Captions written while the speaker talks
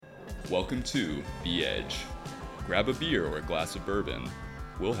Welcome to The Edge. Grab a beer or a glass of bourbon.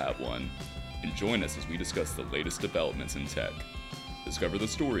 We'll have one. And join us as we discuss the latest developments in tech. Discover the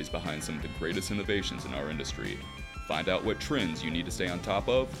stories behind some of the greatest innovations in our industry. Find out what trends you need to stay on top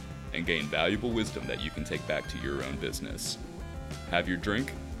of, and gain valuable wisdom that you can take back to your own business. Have your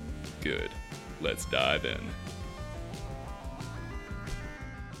drink? Good. Let's dive in.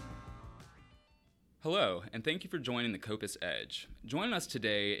 Hello, and thank you for joining the Kopis Edge. Joining us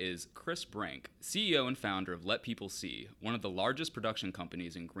today is Chris Brank, CEO and founder of Let People See, one of the largest production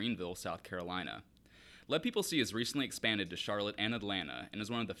companies in Greenville, South Carolina. Let People See has recently expanded to Charlotte and Atlanta and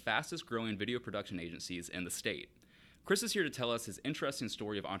is one of the fastest growing video production agencies in the state. Chris is here to tell us his interesting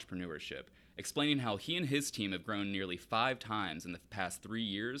story of entrepreneurship, explaining how he and his team have grown nearly 5 times in the past 3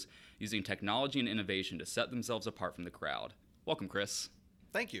 years using technology and innovation to set themselves apart from the crowd. Welcome, Chris.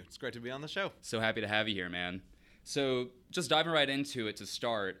 Thank you. It's great to be on the show. So happy to have you here, man. So just diving right into it to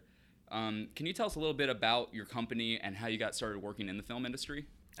start, can you tell us a little bit about your company and how you got started working in the film industry?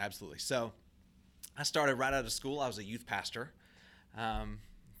 Absolutely. So I started right out of school. I was a youth pastor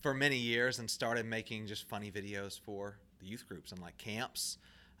for many years and started making just funny videos for the youth groups and like camps,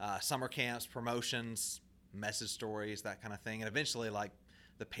 summer camps, promotions, message stories, that kind of thing. And eventually like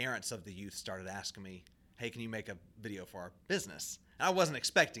the parents of the youth started asking me, hey, can you make a video for our business? And I wasn't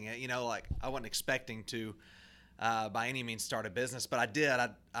expecting it, I wasn't expecting to by any means start a business, but I did.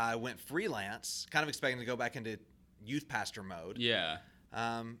 I went freelance, kind of expecting to go back into youth pastor mode. Yeah.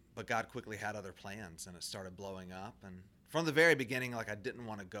 But God quickly had other plans and it started blowing up. And from the very beginning, I didn't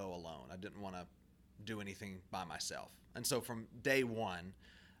want to go alone. I didn't want to do anything by myself. And so from day one,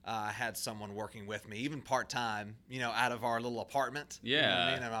 I had someone working with me, even part-time, out of our little apartment. Yeah. You know what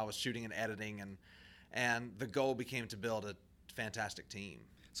I mean? And I was shooting and editing and the goal became to build a fantastic team.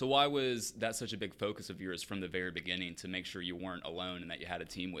 So why was that such a big focus of yours from the very beginning, to make sure you weren't alone and that you had a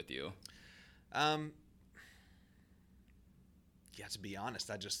team with you? Yeah, to be honest,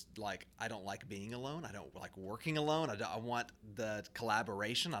 I don't like being alone. I don't like working alone. I want the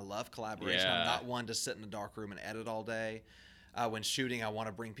collaboration. I love collaboration. Yeah. I'm not one to sit in a dark room and edit all day. When shooting, I want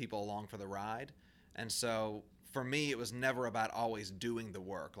to bring people along for the ride. And so for me, it was never about always doing the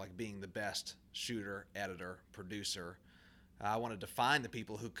work, like being the best shooter, editor, producer. I wanted to find the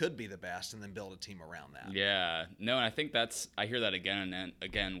people who could be the best and then build a team around that. Yeah. No, and I think I hear that again and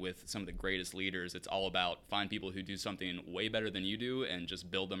again with some of the greatest leaders. It's all about find people who do something way better than you do and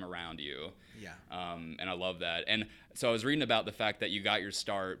just build them around you. Yeah. And I love that. And so I was reading about the fact that you got your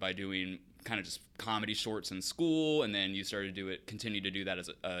start by doing kind of just comedy shorts in school, and then you started to continue to do that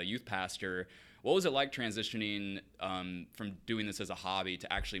as a youth pastor. What was it like transitioning from doing this as a hobby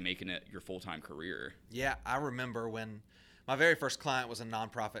to actually making it your full-time career? Yeah, I remember when my very first client was a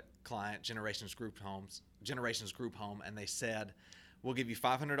nonprofit client, Generations Group Home, and they said, we'll give you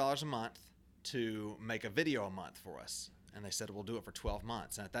 $500 a month to make a video a month for us. And they said, we'll do it for 12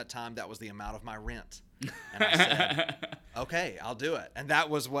 months. And at that time, that was the amount of my rent. And I said, okay, I'll do it. And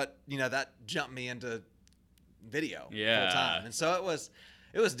that was what, that jumped me into video full time. And so it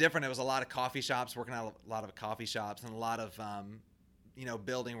was different. It was a lot of coffee shops, working out a lot of coffee shops, and a lot of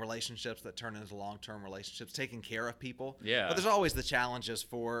building relationships that turn into long-term relationships, taking care of people. Yeah. But there's always the challenges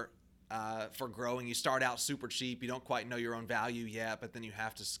for growing. You start out super cheap. You don't quite know your own value yet, but then you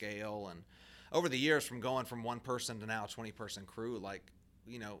have to scale. And over the years, from going from one person to now a 20-person crew,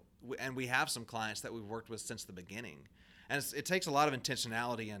 and we have some clients that we've worked with since the beginning. And it takes a lot of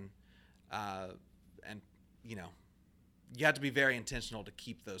intentionality and you have to be very intentional to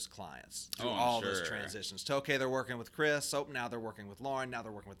keep those clients through all those transitions. So, okay, they're working with Chris. So now they're working with Lauren. Now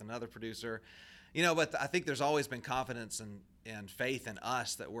they're working with another producer. But I think there's always been confidence and faith in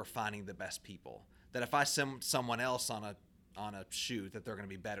us that we're finding the best people. That if I send someone else on a shoot, that they're going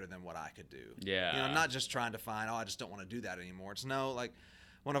to be better than what I could do. Yeah. Not just trying to find, I just don't want to do that anymore. It's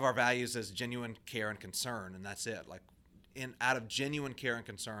one of our values is genuine care and concern, and that's it. Out of genuine care and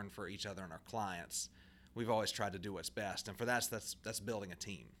concern for each other and our clients, we've always tried to do what's best, and for that's building a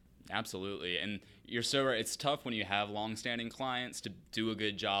team. Absolutely. And you're so right. It's tough when you have long-standing clients to do a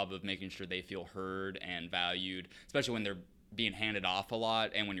good job of making sure they feel heard and valued, especially when they're being handed off a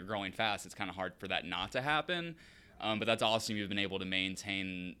lot, and when you're growing fast, it's kind of hard for that not to happen. But that's awesome. You've been able to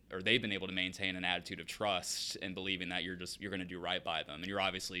maintain, or they've been able to maintain, an attitude of trust and believing that you're going to do right by them, and you're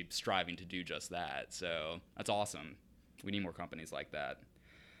obviously striving to do just that. So that's awesome. We need more companies like that.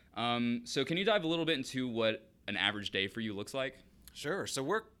 So can you dive a little bit into what an average day for you looks like? Sure. So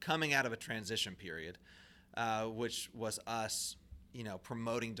we're coming out of a transition period, which was us,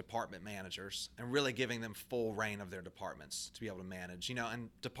 promoting department managers and really giving them full reign of their departments to be able to manage, and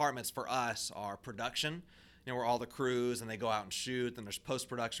departments for us are production, where all the crews and they go out and shoot. Then there's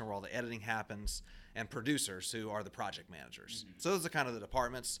post-production where all the editing happens, and producers who are the project managers. Mm-hmm. So those are kind of the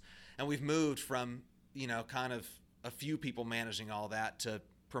departments. And we've moved from, kind of a few people managing all that to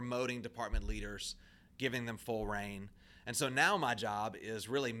promoting department leaders, giving them full reign. And so now my job is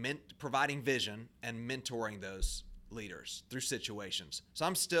really providing vision and mentoring those leaders through situations. So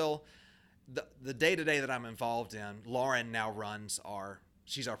I'm still, the day-to-day that I'm involved in, Lauren now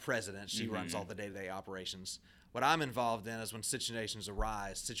she's our president. She mm-hmm. runs all the day-to-day operations. What I'm involved in is when situations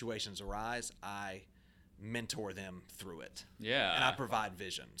arise, I mentor them through it. Yeah. And I provide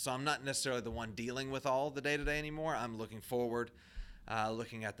vision. So I'm not necessarily the one dealing with all the day-to-day anymore. I'm looking forward,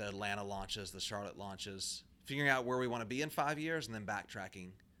 looking at the Atlanta launches, the Charlotte launches, figuring out where we want to be in 5 years, and then backtracking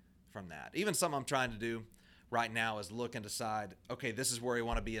from that. Even something I'm trying to do right now is look and decide, okay, this is where we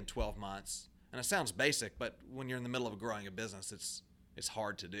want to be in 12 months. And it sounds basic, but when you're in the middle of growing a business, it's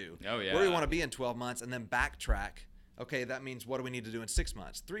hard to do. Oh, yeah. Where do we want to be in 12 months, and then backtrack. Okay, that means what do we need to do in 6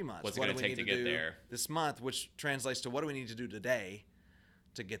 months, 3 months? What's it going to take to get there? This month, which translates to what do we need to do today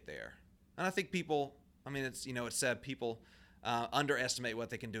to get there? And I think people, it's said people underestimate what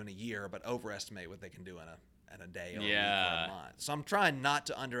they can do in a year, but overestimate what they can do in a day or a week or a month. So I'm trying not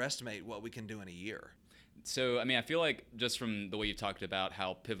to underestimate what we can do in a year. So, I feel like just from the way you've talked about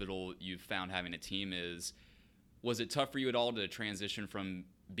how pivotal you've found having a team is, was it tough for you at all to transition from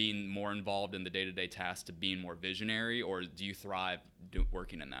being more involved in the day-to-day tasks to being more visionary, or do you thrive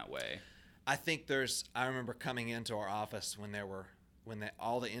working in that way? I think I remember coming into our office when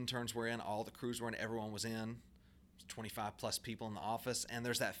all the interns were in, all the crews were in, everyone was in, 25 plus people in the office, and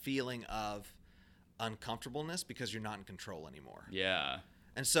there's that feeling of uncomfortableness because you're not in control anymore. Yeah.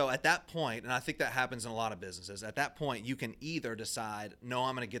 And so at that point, and I think that happens in a lot of businesses, at that point you can either decide, no,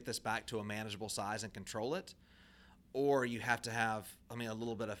 I'm going to get this back to a manageable size and control it, or you have to have, a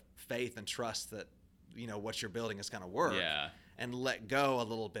little bit of faith and trust that, what you're building is going to work. Yeah. And let go a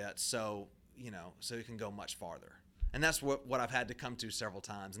little bit so you can go much farther. And that's what I've had to come to several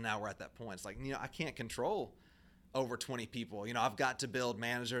times. And now we're at that point. It's like, I can't control over 20 people. I've got to build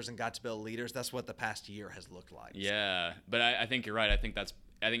managers and got to build leaders. That's what the past year has looked like. Yeah. But I think you're right. I think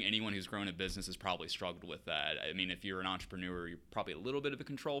anyone who's grown a business has probably struggled with that. If you're an entrepreneur, you're probably a little bit of a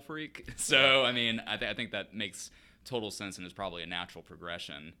control freak. So, I think that makes total sense and is probably a natural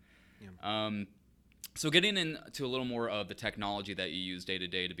progression. Yeah. So getting into a little more of the technology that you use day to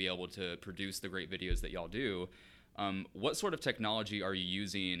day to be able to produce the great videos that y'all do, what sort of technology are you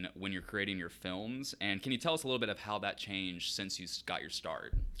using when you're creating your films? And can you tell us a little bit of how that changed since you got your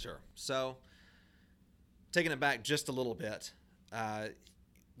start? Sure. So taking it back just a little bit,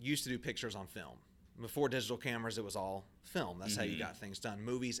 used to do pictures on film. Before digital cameras, it was all film. That's how you got things done,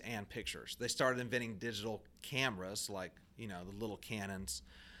 movies and pictures. They started inventing digital cameras like, the little Canons.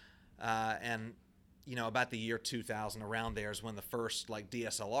 And, about the year 2000, around there is when the first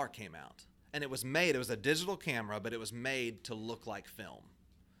DSLR came out. And it was a digital camera, but it was made to look like film.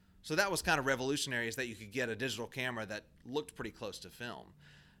 So that was kind of revolutionary, is that you could get a digital camera that looked pretty close to film.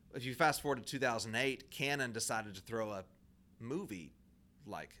 If you fast forward to 2008, Canon decided to throw a movie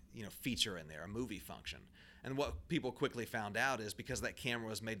feature in there, a movie function. And what people quickly found out is because that camera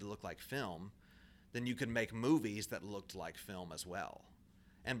was made to look like film, then you could make movies that looked like film as well.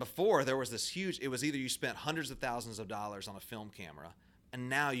 And before, there was this it was either you spent hundreds of thousands of dollars on a film camera, and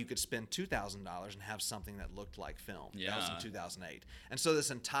now you could spend $2,000 and have something that looked like film. Yeah. That was in 2008. And so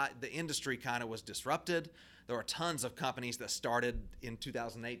the industry kind of was disrupted. There were tons of companies that started in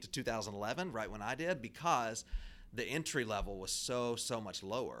 2008 to 2011, right when I did, because the entry level was so much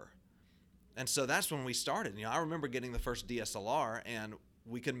lower. And so that's when we started. I remember getting the first DSLR, and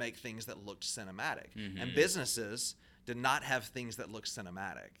we could make things that looked cinematic. Mm-hmm. And businesses did not have things that looked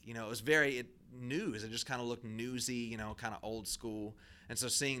cinematic. It was news. It just kind of looked newsy, kind of old school. And so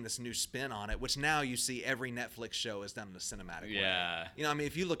seeing this new spin on it, which now you see every Netflix show is done in a cinematic way. Yeah.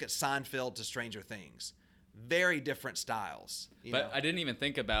 If you look at Seinfeld to Stranger Things, very different styles. But I didn't even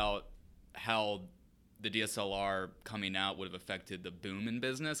think about how the DSLR coming out would have affected the boom in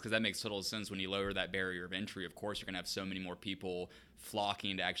business, because that makes total sense. When you lower that barrier of entry, of course you're going to have so many more people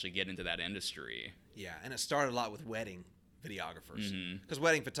flocking to actually get into that industry. Yeah, and it started a lot with wedding videographers, because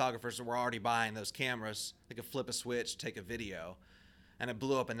wedding photographers were already buying those cameras. They could flip a switch, take a video, and it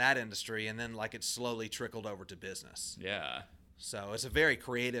blew up in that industry, and then it slowly trickled over to business. Yeah. So it's a very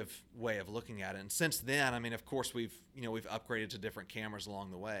creative way of looking at it. And since then, of course, we've upgraded to different cameras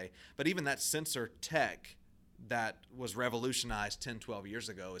along the way. But even that sensor tech that was revolutionized 10, 12 years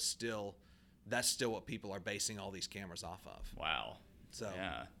ago that's still what people are basing all these cameras off of. Wow. So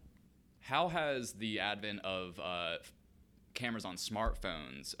yeah. How has the advent of cameras on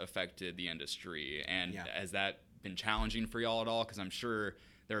smartphones affected the industry, and Yeah. has that been challenging for y'all at all? Because I'm sure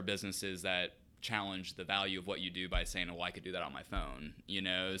there are businesses that challenge the value of what you do by saying, "Oh, I could do that on my phone," you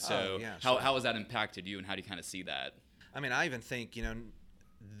know. So yeah, how sure. has that impacted you, and how do you kind of see that? I mean, I even think,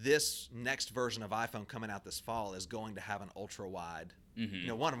 this next version of iPhone coming out this fall is going to have an ultra wide.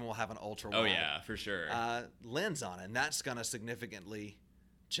 One of them will have an ultra wide. Oh yeah, for sure. Lens on it, and that's going to significantly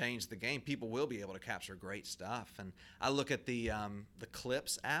change the game. People will be able to capture great stuff. And I look at the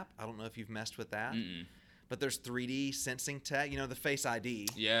Clips app. I don't know if you've messed with that. But there's 3D sensing tech, the Face ID.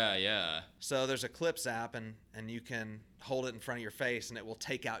 Yeah. So there's a Clips app, and you can hold it in front of your face, and it will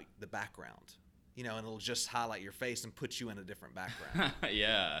take out the background, and it'll just highlight your face and put you in a different background.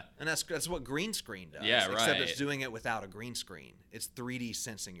 Yeah. And that's what green screen does. Yeah, right. Except it's doing it without a green screen. It's 3D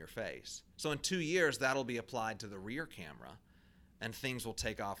sensing your face. So in 2 years, that'll be applied to the rear camera, and things will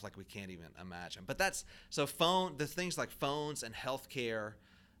take off like we can't even imagine. But the things like phones and healthcare,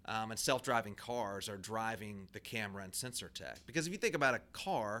 and self-driving cars are driving the camera and sensor tech. Because if you think about a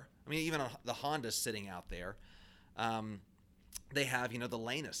car, I mean, even the Hondas sitting out there, they have, the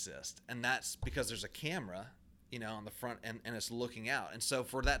lane assist. And that's because there's a camera, on the front, and it's looking out. And so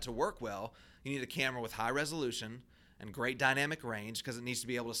for that to work well, you need a camera with high resolution and great dynamic range, because it needs to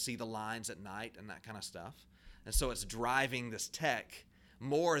be able to see the lines at night and that kind of stuff. And so it's driving this tech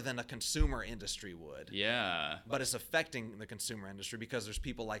more than a consumer industry would. Yeah. But it's affecting the consumer industry because there's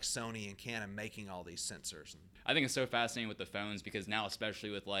people like Sony and Canon making all these sensors. I think it's so fascinating with the phones, because now,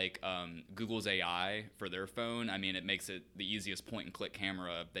 especially with Google's AI for their phone, I mean, it makes it the easiest point-and-click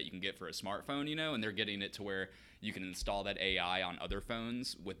camera that you can get for a smartphone, and they're getting it to where you can install that AI on other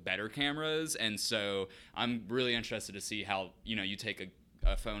phones with better cameras. And so I'm really interested to see how, you take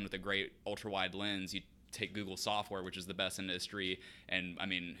a phone with a great ultra-wide lens, you take Google software, which is the best in the industry, and I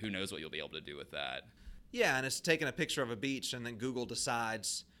mean, who knows what you'll be able to do with that. Yeah, and it's taking a picture of a beach, and then Google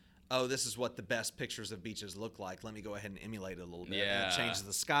decides, oh, this is what the best pictures of beaches look like. Let me go ahead and emulate it a little bit. Yeah. And it changes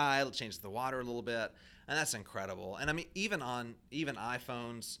the sky, it changes the water a little bit, and that's incredible. And I mean, even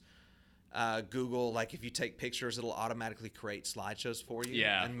iPhones, Google, like if you take pictures, it'll automatically create slideshows for you.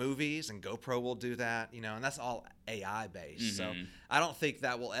 Yeah. And movies, and GoPro will do that, and that's all AI based. So I don't think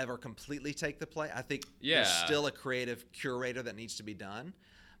that will ever completely take the play. I think there's still a creative curator that needs to be done.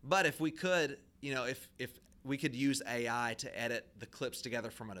 But if we could, if we could use AI to edit the clips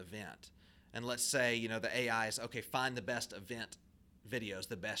together from an event, and let's say, the AI is, okay, find the best event videos,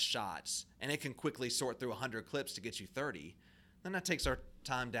 the best shots, and it can quickly sort through 100 clips to get you 30, then that takes our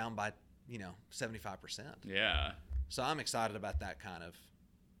time down by 75%. Yeah. So I'm excited about that kind of.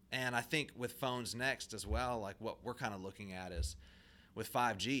 And I think with phones next as well, like what we're kind of looking at is with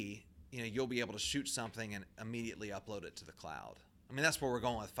 5G, you'll be able to shoot something and immediately upload it to the cloud. I mean, that's where we're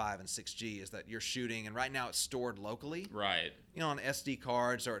going with 5 and 6G, is that you're shooting, and right now it's stored locally. Right. On SD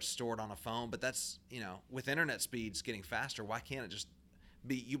cards, or it's stored on a phone, but that's, with internet speeds getting faster, why can't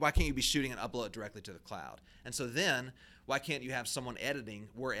you be shooting and upload it directly to the cloud? And so then, why can't you have someone editing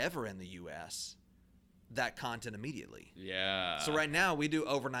wherever in the U.S. that content immediately? Yeah. So right now, we do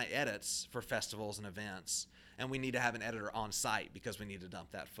overnight edits for festivals and events, and we need to have an editor on site because we need to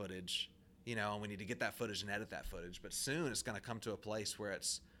dump that footage, and we need to get that footage and edit that footage. But soon, it's going to come to a place where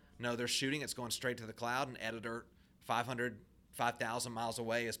they're shooting, it's going straight to the cloud, and editor 5,000 miles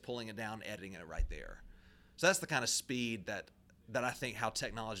away is pulling it down, editing it right there. So that's the kind of speed that I think how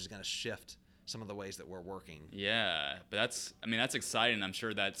technology is going to shift some of the ways that we're working. Yeah, but that's exciting. I'm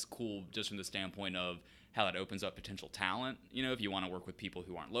sure that's cool just from the standpoint of how that opens up potential talent. If you want to work with people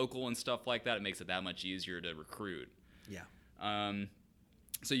who aren't local and stuff like that, it makes it that much easier to recruit. Yeah.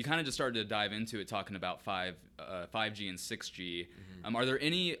 So you kind of just started to dive into it, talking about 5G and 6G. Are there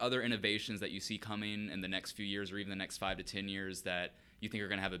any other innovations that you see coming in the next few years, or even the next 5 to 10 years, that you think are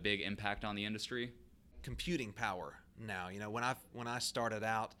going to have a big impact on the industry? Computing power now. When I started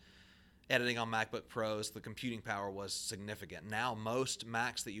out editing on MacBook Pros, the computing power was significant. Now most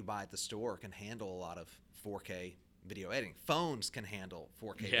Macs that you buy at the store can handle a lot of 4K video editing. Phones can handle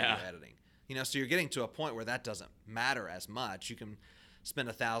 4K video editing. So you're getting to a point where that doesn't matter as much. You can spend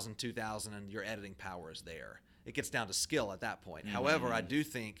 $1,000, $2,000, and your editing power is there. It gets down to skill at that point. However, I do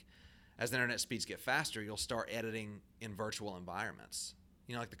think as the internet speeds get faster, you'll start editing in virtual environments.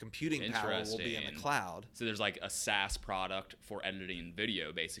 Like the computing power will be in the cloud. So there's like a SaaS product for editing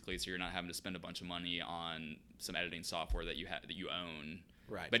video, basically. So you're not having to spend a bunch of money on some editing software that you own.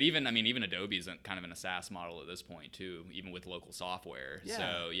 Right. But even Adobe's kind of in a SaaS model at this point too, even with local software. Yeah.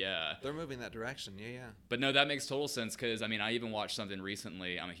 So yeah, they're moving that direction. Yeah. But no, that makes total sense, because I even watched something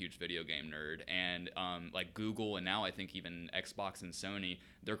recently. I'm a huge video game nerd, and like Google, and now I think even Xbox and Sony,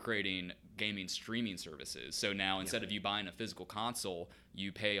 they're creating gaming streaming services. So now instead of you buying a physical console,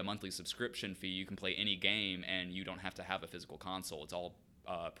 you pay a monthly subscription fee. You can play any game, and you don't have to have a physical console. It's all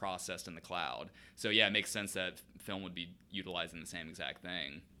processed in the cloud. So yeah, it makes sense that film would be utilizing the same exact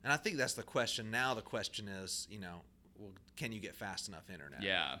thing. And I think that's the question. Now the question is, well, can you get fast enough internet?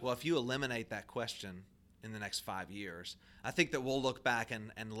 Yeah. Well, if you eliminate that question in the next 5 years, I think that we'll look back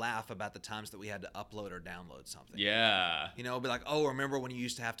and laugh about the times that we had to upload or download something. Yeah. It'll be like, oh, remember when you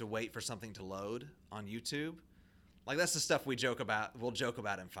used to have to wait for something to load on YouTube? Like, that's the stuff we'll joke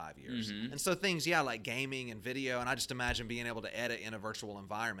about in 5 years. Mm-hmm. And so things, like gaming and video, and I just imagine being able to edit in a virtual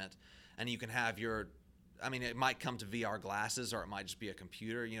environment, and you can have it might come to VR glasses, or it might just be a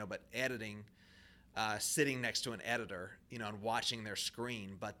computer, but editing, sitting next to an editor, and watching their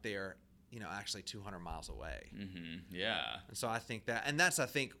screen, but they're, actually 200 miles away. Mm-hmm. Yeah. And so I think that's, I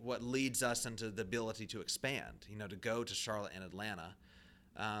think, what leads us into the ability to expand, to go to Charlotte and Atlanta.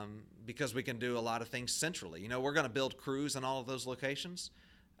 Because we can do a lot of things centrally. We're going to build crews in all of those locations,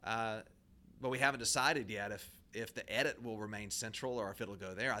 but we haven't decided yet if the edit will remain central or if it'll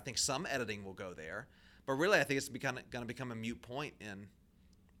go there. I think some editing will go there, but really I think it's going to become a moot point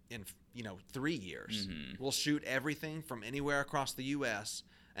in 3 years. Mm-hmm. We'll shoot everything from anywhere across the U.S.,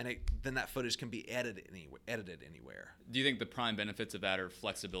 and then that footage can be edited anywhere. Do you think the prime benefits of that are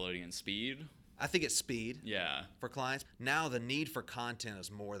flexibility and speed? I think it's speed. Yeah. For clients. Now the need for content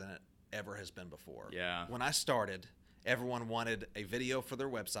is more than it ever has been before. Yeah. When I started, everyone wanted a video for their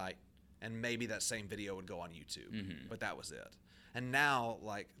website, and maybe that same video would go on YouTube. Mm-hmm. But that was it. And now,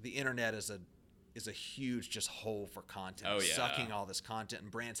 like, the internet is a huge just hole for content. Oh, yeah. Sucking all this content,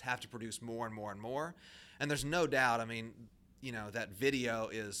 and brands have to produce more and more and more. And there's no doubt, that video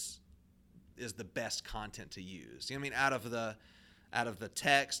is the best content to use. Out of the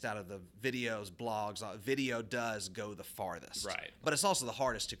text, out of the videos, blogs, video does go the farthest. Right. But it's also the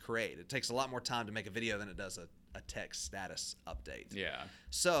hardest to create. It takes a lot more time to make a video than it does a text status update. Yeah.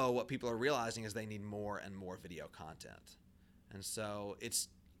 So what people are realizing is they need more and more video content. And so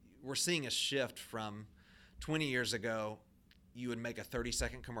we're seeing a shift from 20 years ago. You would make a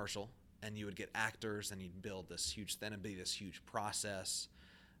 30-second commercial, and you would get actors, and you'd build this huge, then it'd be this huge process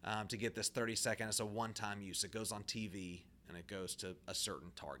to get this 30-second. It's a one-time use. It goes on TV, and it goes to a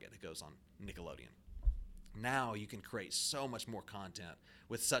certain target. It goes on Nickelodeon. Now you can create so much more content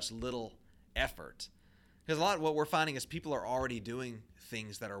with such little effort. Because a lot of what we're finding is people are already doing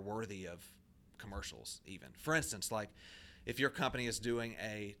things that are worthy of commercials even. For instance, like if your company is doing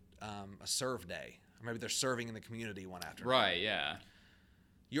a serve day, or maybe they're serving in the community one afternoon. Right, yeah.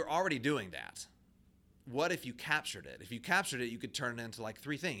 You're already doing that. What if you captured it? If you captured it, you could turn it into like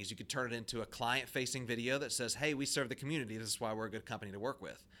three things. You could turn it into a client-facing video that says, hey, we serve the community. This is why we're a good company to work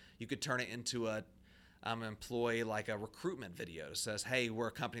with. You could turn it into an employee, like a recruitment video that says, hey, we're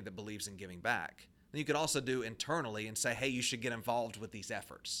a company that believes in giving back. Then you could also do internally and say, hey, you should get involved with these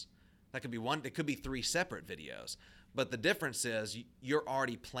efforts. That could be one. It could be three separate videos. But the difference is you're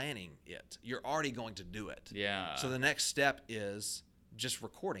already planning it. You're already going to do it. Yeah. So the next step is just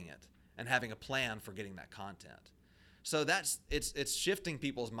recording it and having a plan for getting that content. So it's shifting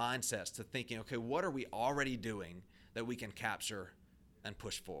people's mindsets to thinking, okay, what are we already doing that we can capture and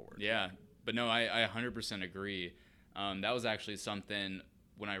push forward? Yeah, but no, I 100% agree. That was actually something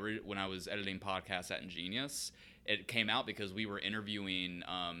when I was editing podcasts at Ingenious. It came out because we were interviewing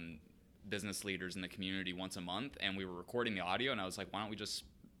business leaders in the community once a month, and we were recording the audio, and I was like, why don't we just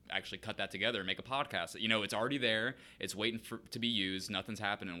actually cut that together and make a podcast? It's already there. It's waiting to be used. Nothing's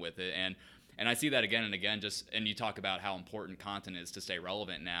happening with it. And I see that again and again, and you talk about how important content is to stay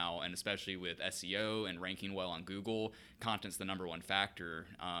relevant now, and especially with SEO and ranking well on Google, content's the number one factor.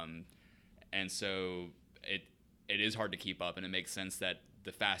 And so it is hard to keep up, and it makes sense that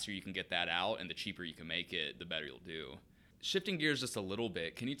the faster you can get that out and the cheaper you can make it, the better you'll do. Shifting gears just a little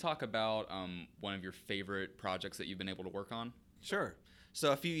bit, can you talk about one of your favorite projects that you've been able to work on? Sure.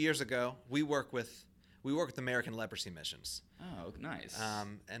 So a few years ago, we work with American Leprosy Missions. Oh, nice.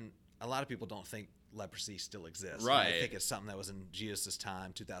 And a lot of people don't think leprosy still exists. Right. I think it's something that was in Jesus'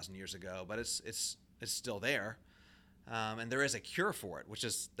 time 2,000 years ago, but it's still there. And there is a cure for it,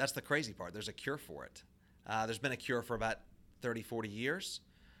 that's the crazy part. There's a cure for it. There's been a cure for about 30, 40 years.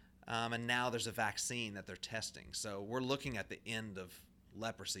 And now there's a vaccine that they're testing. So we're looking at the end of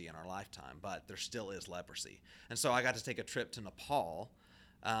leprosy in our lifetime, but there still is leprosy. And so I got to take a trip to Nepal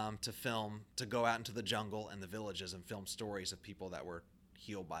to go out into the jungle and the villages and film stories of people that were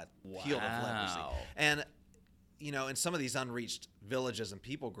healed of leprosy. And in some of these unreached villages and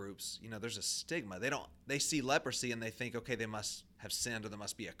people groups, there's a stigma. They see leprosy and they think, okay, they must have sinned or there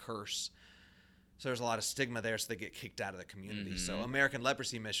must be a curse. So there's a lot of stigma there, so they get kicked out of the community. So American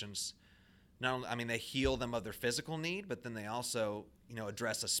Leprosy Missions, they heal them of their physical need, but then they also,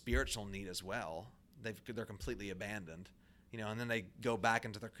 address a spiritual need as well. They're completely abandoned, and then they go back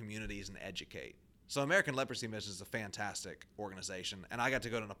into their communities and educate. So American Leprosy Missions is a fantastic organization, and I got to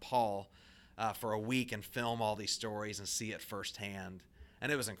go to Nepal for a week and film all these stories and see it firsthand,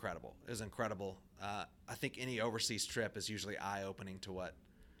 and it was incredible. I think any overseas trip is usually eye-opening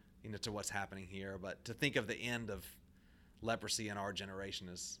to what's happening here, but to think of the end of leprosy in our generation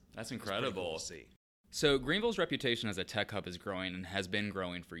that's incredible. Is pretty cool to see. So Greenville's reputation as a tech hub is growing and has been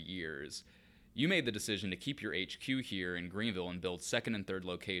growing for years. You made the decision to keep your HQ here in Greenville and build second and third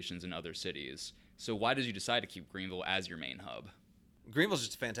locations in other cities. So why did you decide to keep Greenville as your main hub? Greenville's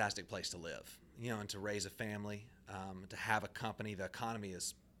just a fantastic place to live, and to raise a family, to have a company. The economy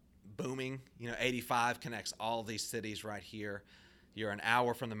is booming. 85 connects all these cities right here. You're an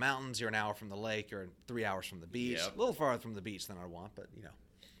hour from the mountains, you're an hour from the lake, you're 3 hours from the beach. Yep. A little farther from the beach than I want,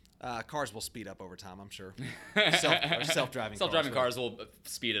 but cars will speed up over time, I'm sure. Self-driving cars will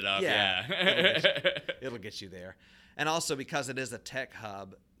speed it up. Yeah. It'll get you there. And also because it is a tech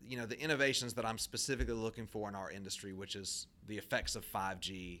hub, the innovations that I'm specifically looking for in our industry, which is the effects of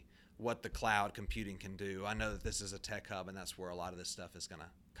 5G, what the cloud computing can do. I know that this is a tech hub, and that's where a lot of this stuff is going to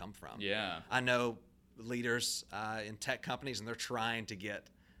come from. Yeah. I know leaders in tech companies, and they're trying to get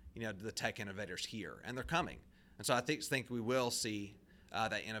the tech innovators here, and they're coming. And so I think we will see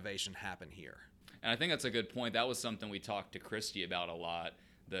that innovation happen here. And I think that's a good point. That was something we talked to Christy about a lot,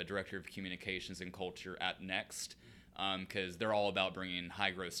 the Director of Communications and Culture at Next, because they're all about bringing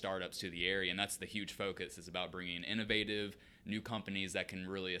high-growth startups to the area, and that's the huge focus, is about bringing innovative new companies that can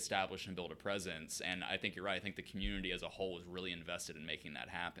really establish and build a presence. And I think you're right. I think the community as a whole is really invested in making that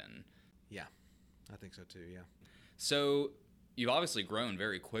happen. Yeah, I think so too, yeah. So you've obviously grown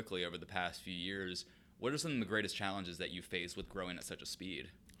very quickly over the past few years. What are some of the greatest challenges that you face with growing at such a speed?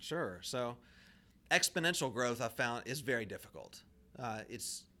 Sure. So exponential growth, I found, is very difficult.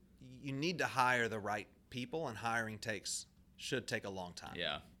 You need to hire the right people, and hiring should take a long time.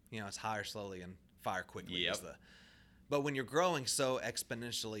 Yeah. It's hire slowly and fire quickly. Yep. But when you're growing so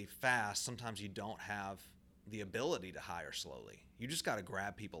exponentially fast, sometimes you don't have the ability to hire slowly. You just got to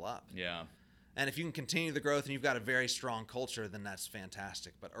grab people up. Yeah. And if you can continue the growth and you've got a very strong culture, then that's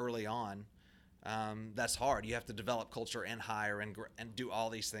fantastic. But early on, that's hard. You have to develop culture and hire and do all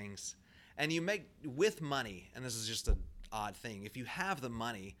these things. And you make, with money, and this is just an odd thing, if you have the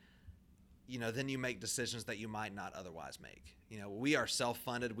money, then you make decisions that you might not otherwise make. We are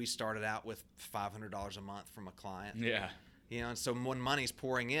self-funded. We started out with $500 a month from a client. Yeah. And so when money's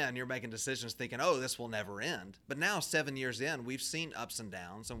pouring in, you're making decisions thinking, oh, this will never end. But now 7 years in, we've seen ups and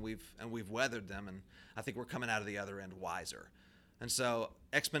downs, and we've weathered them, and I think we're coming out of the other end wiser. And so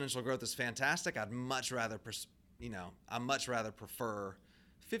exponential growth is fantastic. I'd much rather prefer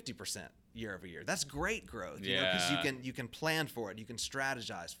 50% year over year. That's great growth, because you can plan for it, you can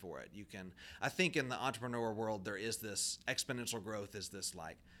strategize for it. I think in the entrepreneur world there is this exponential growth is this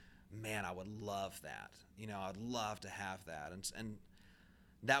like, man, I would love that. I'd love to have that. And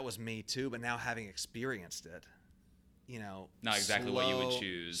that was me too, but now having experienced it, not exactly what you would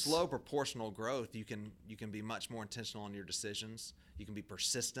choose. Slow proportional growth, you can be much more intentional in your decisions. You can be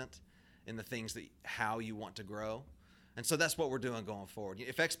persistent in the things how you want to grow. And so that's what we're doing going forward.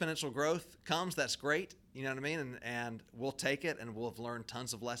 If exponential growth comes, that's great. You know what I mean? And we'll take it, and we'll have learned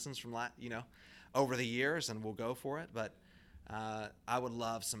tons of lessons from over the years, and we'll go for it. But I would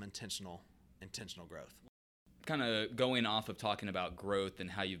love some intentional growth. Kind of going off of talking about growth and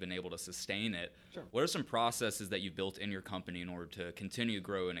how you've been able to sustain it, sure. What are some processes that you've built in your company in order to continue to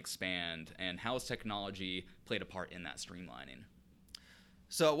grow and expand, and how has technology played a part in that streamlining?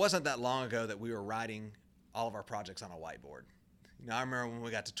 So it wasn't that long ago that we were writing all of our projects on a whiteboard. I remember when we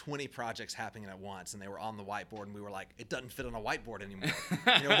got to 20 projects happening at once, and they were on the whiteboard, and we were like, it doesn't fit on a whiteboard anymore.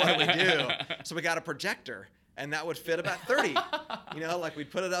 What do we do? So we got a projector, and that would fit about 30. Like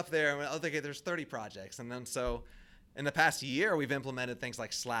we'd put it up there, and okay, there's 30 projects. And then so in the past year, we've implemented things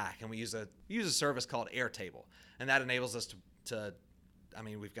like Slack, and we use a service called Airtable, and that enables us to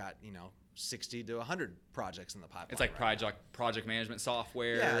we've got 60 to 100 projects in the pipeline. It's like project management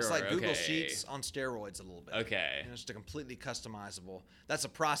software. Yeah, it's like Google Sheets on steroids a little bit. Okay. It's just a completely customizable. That's a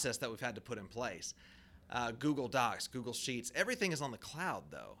process that we've had to put in place. Google Docs, Google Sheets, everything is on the cloud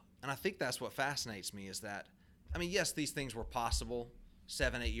though. And I think that's what fascinates me is that, yes, these things were possible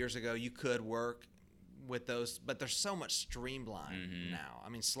 7-8 years ago. You could work, with those, but they're so much streamlined now. I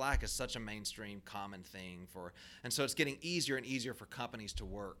mean, Slack is such a mainstream common thing and so it's getting easier and easier for companies to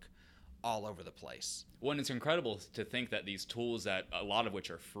work all over the place. Well, and it's incredible to think that these tools, that a lot of which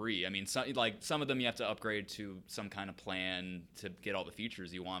are free. I mean, some of them you have to upgrade to some kind of plan to get all the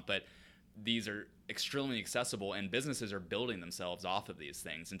features you want, but these are extremely accessible, and businesses are building themselves off of these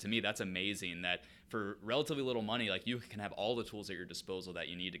things. And to me, that's amazing that for relatively little money, like, you can have all the tools at your disposal that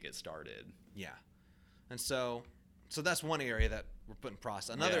you need to get started. Yeah. And so that's one area that we're putting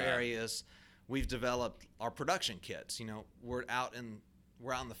process. Another area is we've developed our production kits. You know, we're out in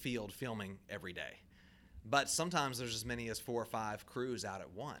the field filming every day, but sometimes there's as many as 4 or 5 crews out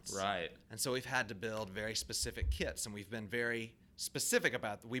at once. Right. And so we've had to build very specific kits, and we've been very specific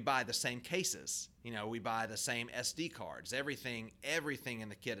about, we buy the same cases, you know, we buy the same SD cards, everything in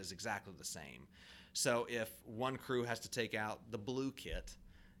the kit is exactly the same. So if one crew has to take out the blue kit,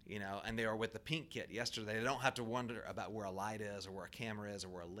 you know, and they are with the pink kit yesterday, they don't have to wonder about where a light is or where a camera is or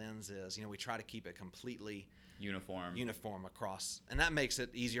where a lens is. You know, we try to keep it completely uniform across, and that makes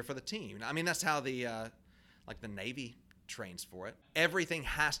it easier for the team. I mean, that's how the Navy trains for it. Everything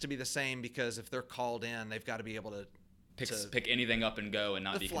has to be the same, because if they're called in, they've got to be able to pick anything up and go and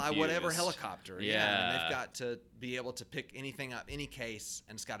not be fly confused. Whatever helicopter. Yeah. And they've got to be able to pick anything up, any case,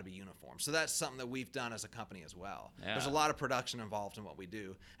 and it's got to be uniform. So that's something that we've done as a company as well. Yeah. There's a lot of production involved in what we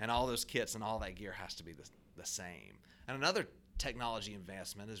do, and all those kits and all that gear has to be the same. And another technology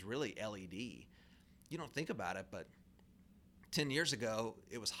investment is really LED. You don't think about it, but 10 years ago,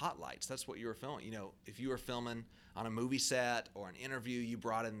 it was hot lights. That's what you were filming. You know, if you were filming on a movie set or an interview, you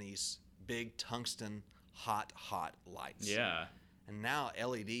brought in these big tungsten hot lights. Yeah. And now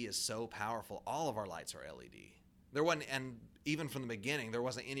LED is so powerful. All of our lights are LED. There wasn't, and even from the beginning, there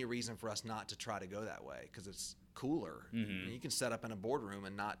wasn't any reason for us not to try to go that way, because it's cooler. You can set up in a boardroom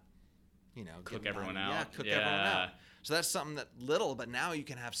and not, you know, cook everyone out. Yeah, cook everyone out. So that's something that little, but now you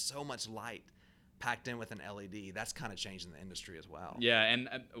can have so much light packed in with an LED. That's kind of changing the industry as well. Yeah, and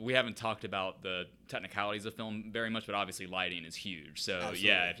we haven't talked about the technicalities of film very much, but obviously lighting is huge. So Absolutely.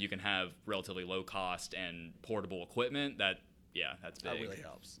 Yeah, if you can have relatively low cost and portable equipment, that's big. That really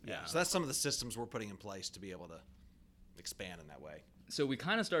helps. Yeah. So that's some of the systems we're putting in place to be able to expand in that way. So we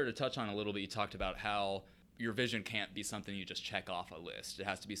kind of started to touch on a little bit. You talked about how your vision can't be something you just check off a list. It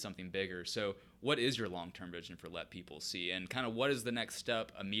has to be something bigger. So what is your long-term vision for Let People See? And kind of what is the next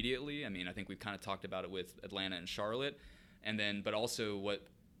step immediately? I mean, I think we've kind of talked about it with Atlanta and Charlotte. And then, but also what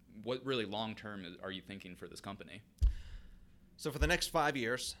really long-term are you thinking for this company? So for the next 5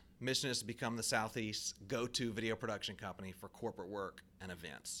 years, mission is to become the Southeast's go-to video production company for corporate work and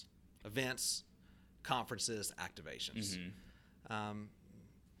events, conferences, activations.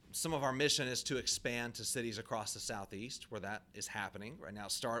 Some of our mission is to expand to cities across the Southeast where that is happening. Right now,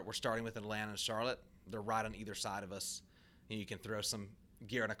 we're starting with Atlanta and Charlotte. They're right on either side of us. You can throw some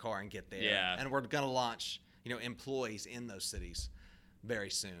gear in a car and get there. Yeah. And we're going to launch, employees in those cities very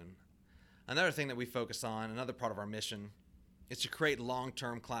soon. Another thing that we focus on, another part of our mission, is to create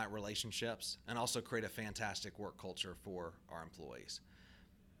long-term client relationships and also create a fantastic work culture for our employees.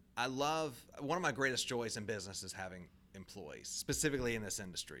 One of my greatest joys in business is having employees, specifically in this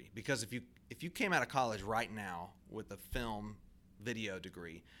industry, because if you came out of college right now with a film video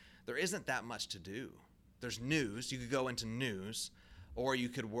degree, there isn't that much to do. There's news. You could go into news, or you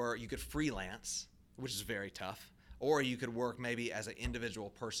could freelance, which is very tough, or you could work maybe as an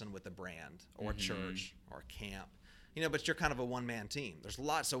individual person with a brand or a church or a camp. But you're kind of a one-man team. There's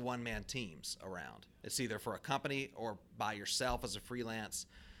lots of one-man teams around. It's either for a company or by yourself as a freelance.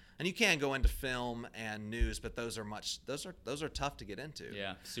 And you can go into film and news, but those are tough to get into.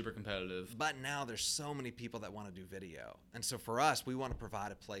 Yeah, super competitive. But now there's so many people that want to do video. And so for us, we want to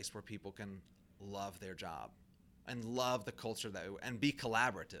provide a place where people can love their job and love the culture and be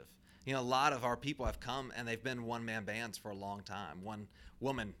collaborative. A lot of our people have come and they've been one-man bands for a long time,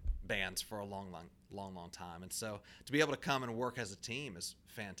 one-woman bands for a long time. And so to be able to come and work as a team is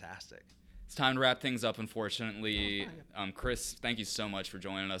fantastic. It's time to wrap things up, unfortunately. Chris, thank you so much for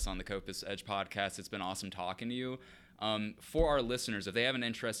joining us on the Kopis Edge podcast. It's been awesome talking to you. For our listeners, if they have an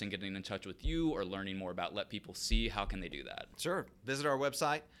interest in getting in touch with you or learning more about Let People See, how can they do that? Sure. Visit our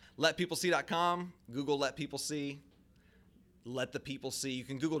website, letpeoplesee.com. Google Let People See. Let the People See. You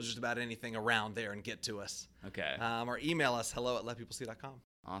can Google just about anything around there and get to us. Okay. Or email us, hello@letpeoplesee.com.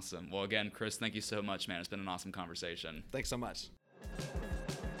 Awesome. Well, again, Chris, thank you so much, man. It's been an awesome conversation. Thanks so much.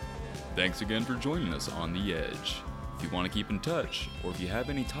 Thanks again for joining us on The Edge. If you want to keep in touch, or if you have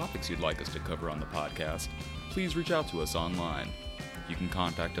any topics you'd like us to cover on the podcast, please reach out to us online. You can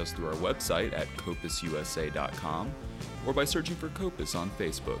contact us through our website at kopisusa.com or by searching for Kopis on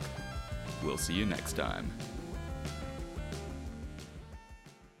Facebook. We'll see you next time.